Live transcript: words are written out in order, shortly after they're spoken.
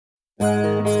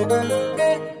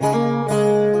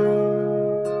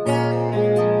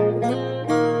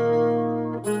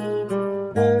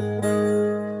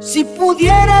Si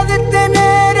pudiera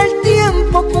detener el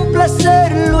tiempo, con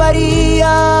placer lo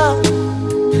haría.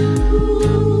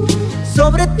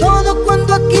 Sobre todo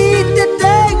cuando aquí te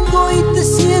tengo y te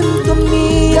siento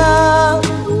mía,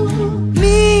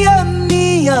 mía,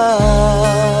 mía.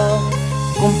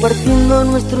 Compartiendo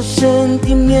nuestros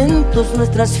sentimientos,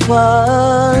 nuestras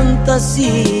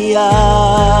fantasías.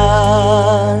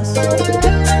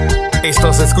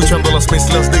 Estás escuchando las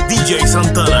mezclas de DJ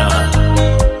Santana.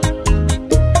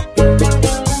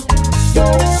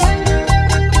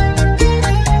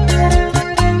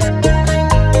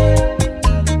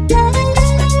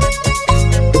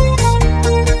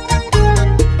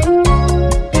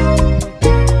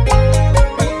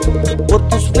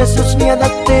 Besos me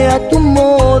adapté a tu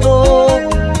modo,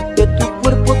 de tu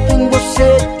cuerpo tengo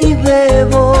sed y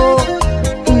bebo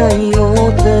una y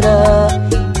otra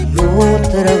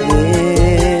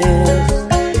vez.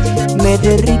 Me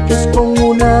derrites con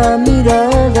una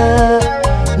mirada,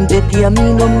 de ti a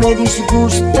mí no me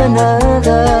disgusta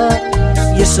nada.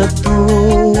 Y eso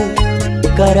tú,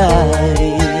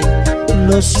 caray,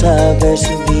 lo sabes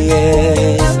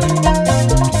bien.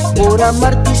 Por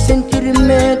amarte y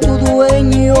sentirme tu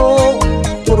dueño,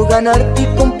 por ganarte y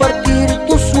compartir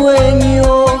tu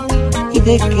sueño. ¿Y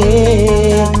de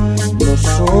qué no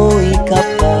soy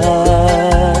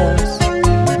capaz?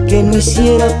 Que no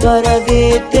hiciera para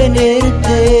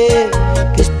detenerte,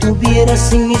 que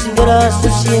estuvieras en mis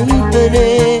brazos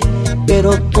siempre.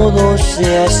 Pero todo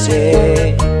se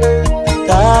hace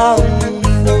tan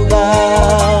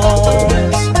fugaz.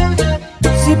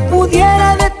 Si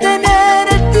pudiera detener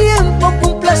el tiempo,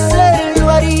 con placer lo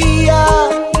haría.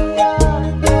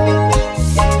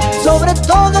 Sobre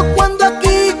todo cuando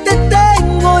aquí te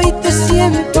tengo y te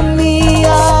siento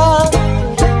mía,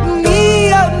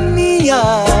 mía, mía.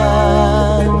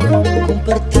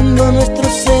 Compartiendo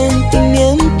nuestros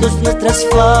sentimientos, nuestras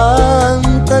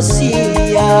fantasías.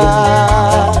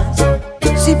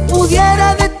 Si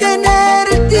pudiera detener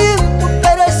el tiempo,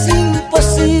 pero es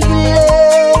imposible.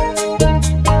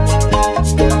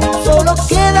 Solo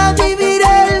queda vivir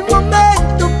el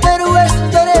momento, pero es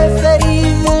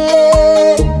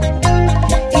preferible.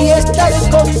 Y estar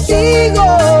contigo,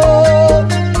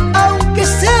 aunque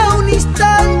sea un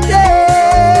instante.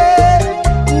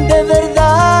 De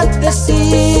verdad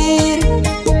decir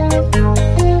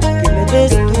que me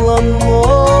des tu amor,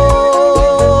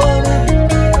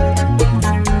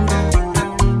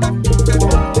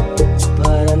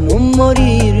 para no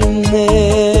morirme.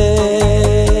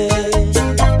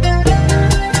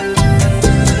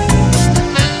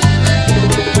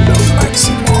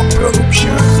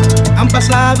 Han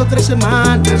pasado 3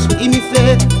 semanas y mi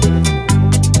fe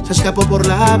se escapó por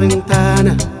la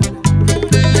ventana.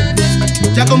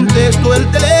 Ya contesto el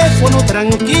teléfono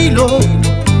tranquilo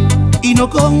y no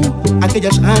con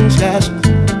aquellas ansias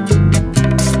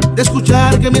de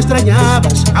escuchar que me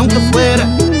extrañabas, aunque fuera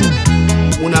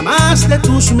una más de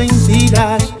tus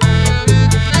mentiras.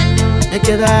 Me he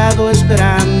quedado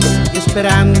esperando y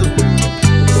esperando,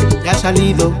 que has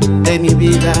salido de mi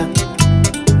vida.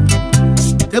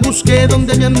 Te busqué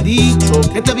donde me han dicho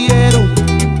que te vieron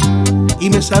y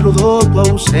me saludó tu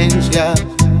ausencia.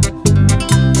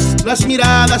 Las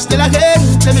miradas de la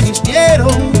gente me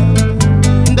vistieron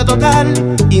de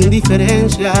total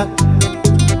indiferencia.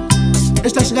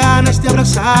 Estas ganas de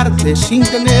abrazarte sin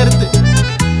tenerte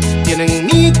tienen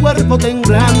mi cuerpo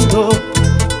temblando,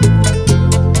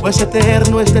 pues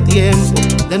eterno este tiempo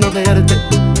de no verte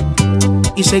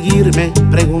y seguirme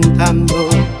preguntando.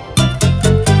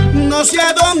 No sé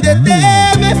a dónde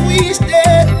te me fuiste,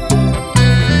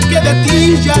 que de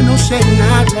ti ya no sé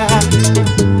nada.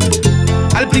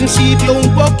 Al principio un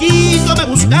poquito me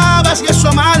buscabas y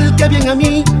eso mal que bien a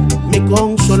mí me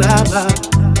consolaba.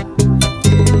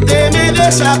 Te me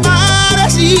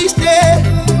desapareciste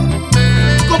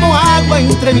como agua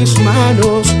entre mis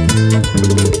manos.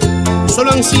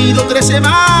 Solo han sido 3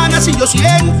 semanas y yo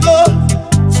siento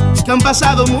que han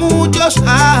pasado muchos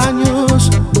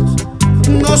años.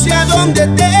 No sé a dónde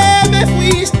te me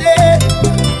fuiste,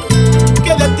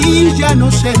 que de ti ya no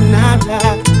sé nada.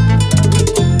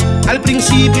 Al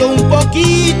principio un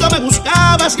poquito me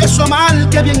buscabas y eso mal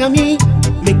que bien a mí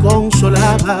me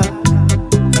consolaba.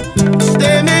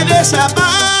 Te me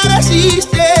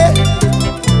desapareciste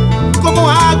como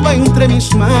agua entre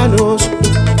mis manos.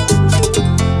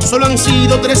 Solo han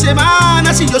sido 3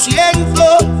 semanas y yo siento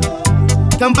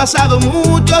que han pasado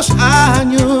muchos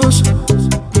años.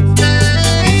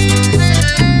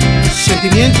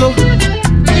 Sentimiento,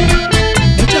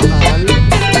 el chaval.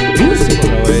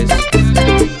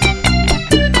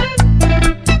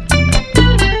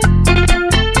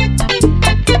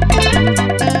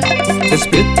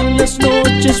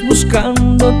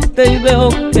 buscándote y veo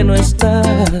que no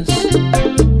estás.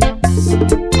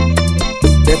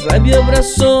 De rabia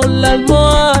abrazo la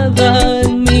almohada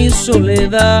en mi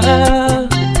soledad.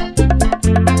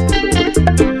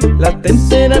 La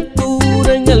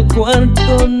temperatura en el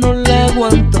cuarto no la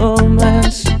aguanto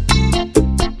más.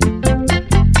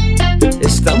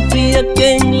 Es tan fría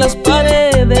que en las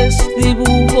paredes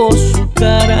dibujo su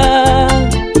cara.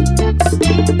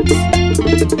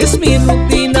 Es mi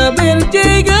rutina ver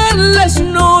llegar las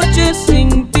noches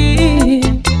sin ti.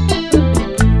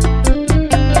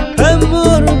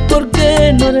 Amor, ¿por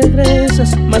qué no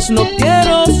regresas? Mas no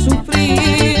quiero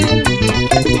sufrir.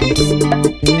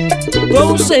 Tu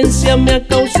ausencia me ha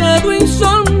causado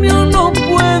insomnio, no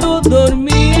puedo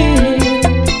dormir.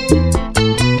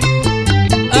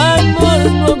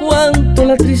 Amor, no aguanto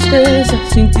la tristeza,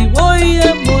 sin ti voy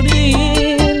a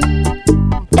morir.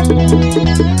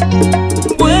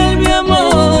 Vuelve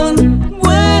amor,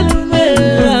 vuelve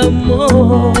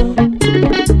amor.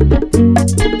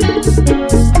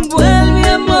 Vuelve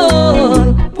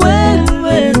amor,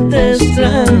 vuelve, te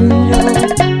extraño.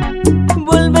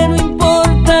 Vuelve, no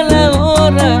importa la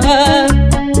hora.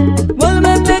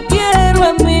 Vuelve, te quiero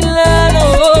a mi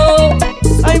lado.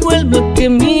 Ay, vuelve que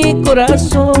mi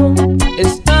corazón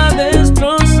está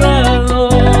destrozado.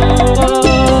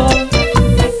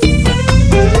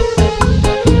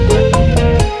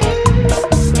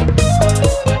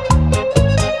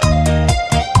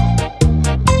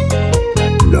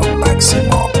 Lo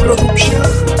máximo producción.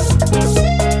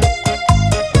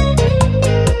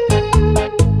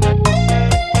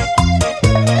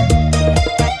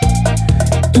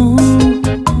 Tú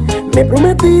me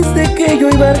prometiste que yo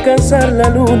iba a alcanzar la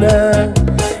luna,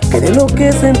 que de lo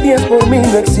que sentías por mí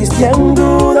no existían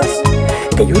dudas,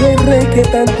 que yo era el rey que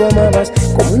tanto amabas,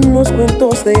 como en los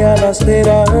cuentos de hadas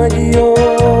era yo.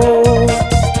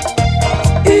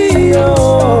 Y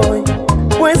hoy,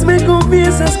 pues me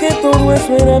confiesas que todo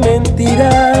eso era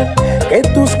mentira, que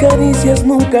tus caricias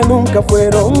nunca, nunca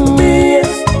fueron mías.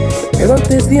 Pero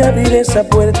antes de abrir esa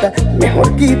puerta,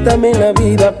 mejor quítame la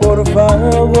vida, por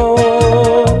favor.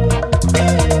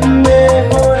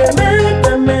 Mejor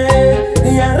métame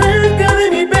y arranca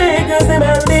de mi pecho ese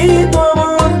maldito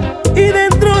amor. Y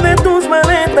dentro de tus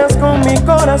maletas con mi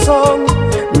corazón,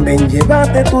 ven,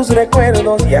 llévate tus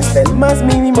recuerdos y hasta el más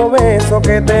mínimo beso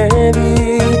que te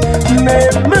di.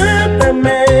 Ven,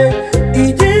 mátame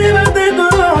y llévate tu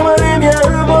aroma de mi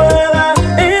almohada.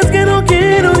 Es que no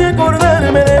quiero ni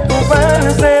acordarme de tu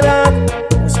falsedad.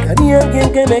 Buscaría a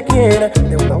alguien que me quiera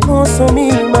de una o dos o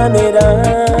mil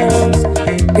maneras,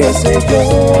 qué sé yo.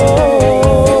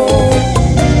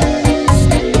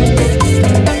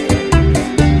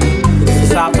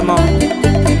 Santana,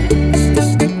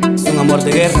 es un amor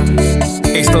de guerra.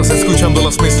 Estás escuchando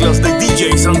las mezclas de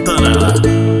DJ Santana.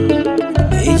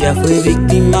 Ella fue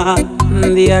víctima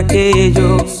de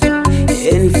aquellos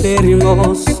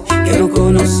enfermos que no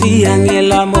conocían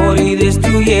el amor y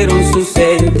destruyeron sus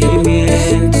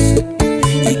sentimientos.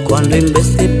 Y cuando en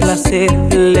vez de placer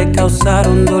le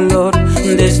causaron dolor,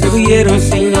 destruyeron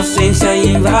su inocencia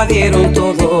y invadieron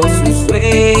todos sus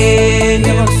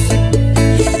sueños.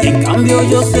 En cambio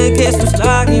yo sé que sus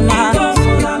lágrimas,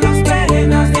 todas las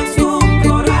penas de su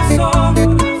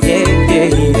corazón,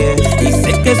 y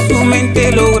sé que su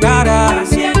mente logrará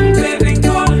siempre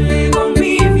recordarle con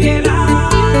mi fiel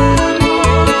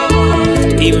amor.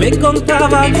 Y me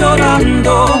contaba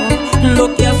llorando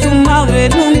lo que a su madre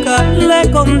nunca le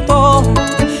contó,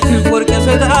 porque a su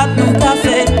edad nunca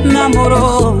se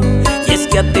enamoró. Y es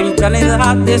que a temprana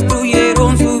edad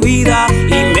destruyeron su vida.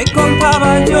 Y me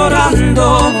contaba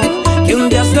llorando que un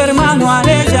día su hermano a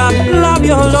ella la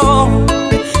violó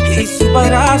y su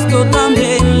padrastro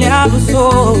también le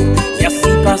abusó. Y así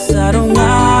pasaron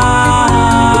años.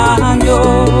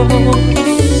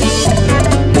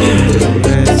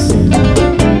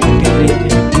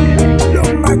 Lo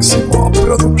máximo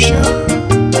producción.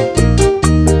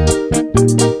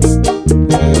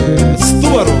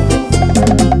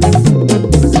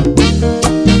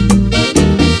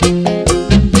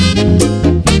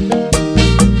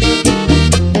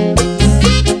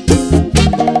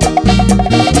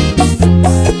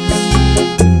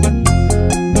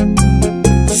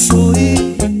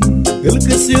 Soy el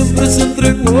que siempre se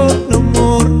entregó al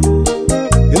amor,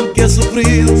 el que ha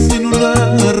sufrido sin una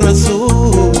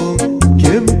razón,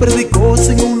 quien predicó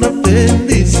sin una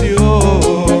bendición.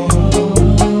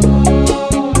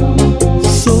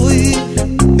 Soy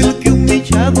el que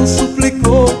humillado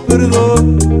suplicó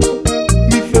perdón,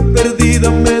 mi fe perdida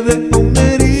me dejó una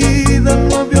herida,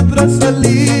 no había otra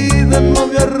salida, no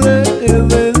había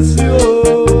redención.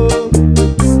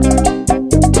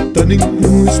 Tan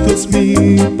injusto es mi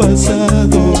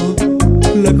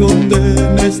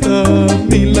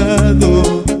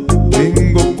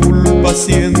culpa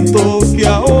siento que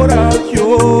ahora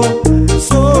yo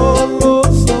solo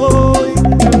soy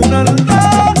un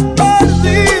alma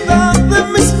perdida. De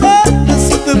mis manos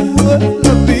se te fue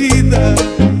la vida,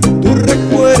 tu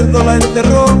recuerdo la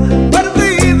enterró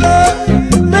perdida.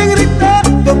 Me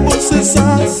gritaban voces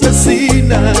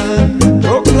asesinas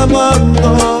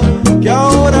proclamando que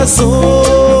ahora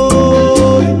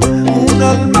soy un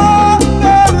alma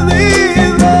perdida.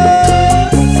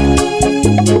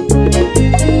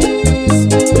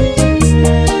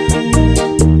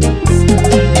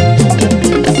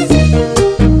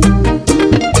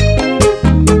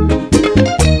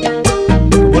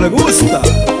 Como le gusta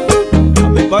a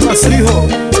mi pana Sijo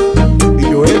y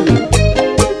Joel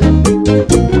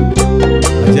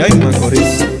allá en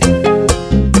Macorís.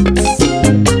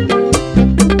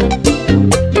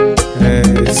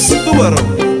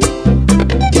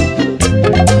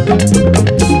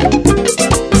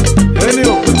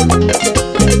 Genio,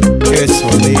 qué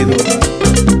sonido.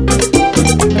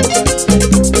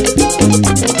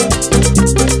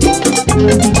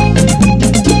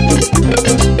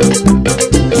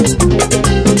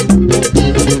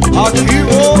 Aquí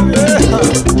voy, vieja.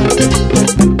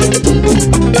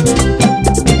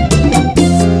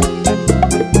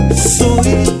 Soy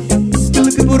el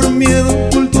que por miedo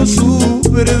ocultó su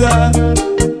verdad,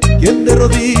 quien de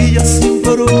rodillas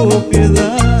imploró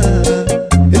piedad,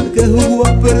 el que jugó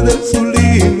a perder su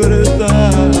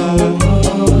libertad.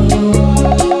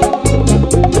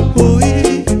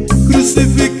 Hoy,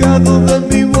 crucificado de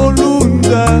mi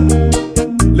voluntad,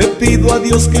 le pido a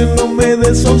Dios que no me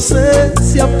dé su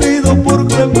ausencia, pido por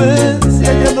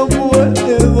clemencia, ya no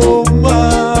puedo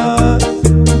más.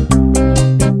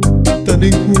 Tan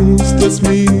injusto es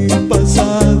mi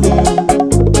pasado,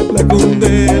 la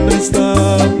condena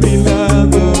está a mi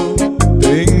lado.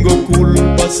 Tengo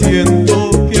culpa, siento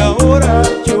que ahora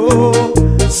yo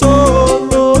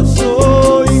solo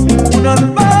soy un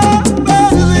alma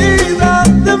perdida.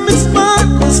 De mis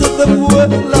manos se te fue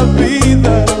la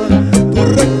vida, tu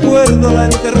recuerdo la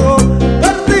enterró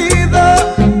perdida.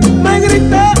 Me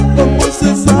gritaban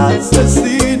voces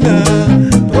asesinas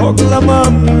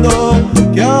proclamando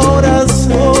que ahora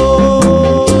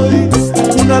soy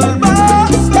un alma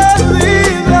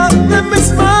perdida. De mis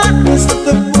manos se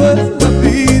te fue la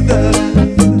vida,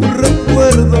 tu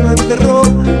recuerdo la enterró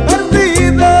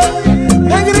perdida.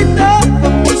 Me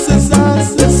gritaban voces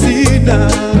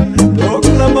asesinas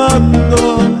proclamando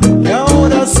que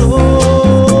ahora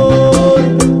soy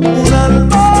un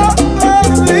alma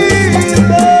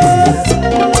perdida.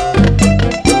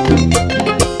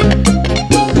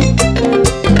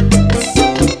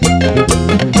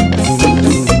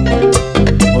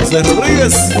 José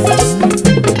Rodríguez,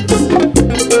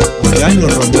 José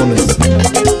Años Ramones.